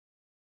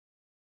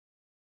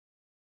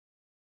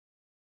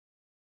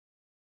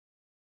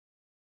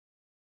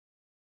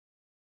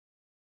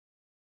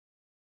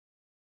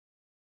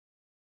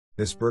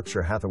This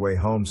Berkshire Hathaway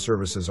Home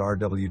Services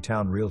RW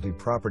Towne Realty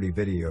property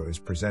video is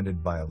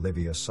presented by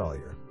Olivia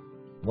Sawyer.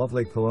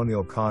 Lovely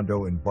Colonial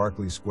Condo in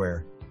Barclay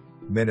Square.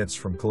 Minutes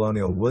from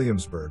Colonial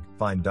Williamsburg,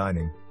 fine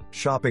dining,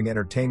 shopping,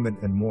 entertainment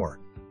and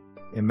more.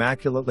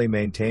 Immaculately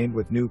maintained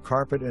with new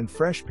carpet and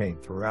fresh paint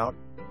throughout.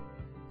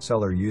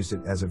 Seller used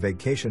it as a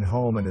vacation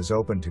home and is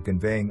open to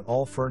conveying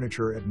all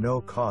furniture at no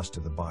cost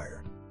to the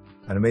buyer.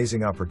 An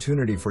amazing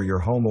opportunity for your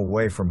home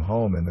away from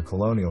home in the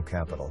Colonial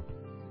Capital.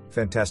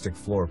 Fantastic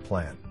floor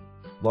plan.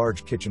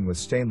 Large kitchen with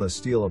stainless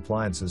steel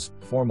appliances,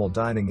 formal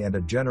dining and a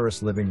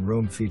generous living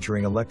room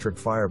featuring electric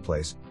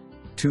fireplace.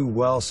 2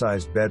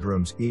 well-sized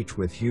bedrooms each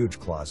with huge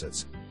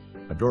closets.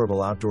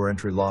 Adorable outdoor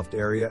entry loft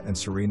area and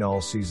serene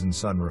all-season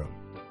sunroom.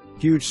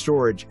 Huge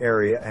storage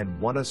area and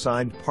 1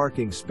 assigned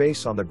parking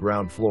space on the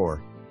ground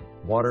floor.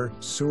 Water,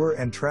 sewer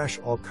and trash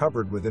all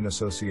covered within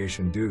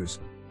association dues.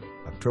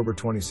 October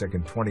 22,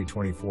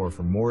 2024.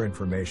 For more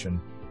information,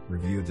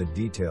 review the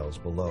details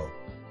below.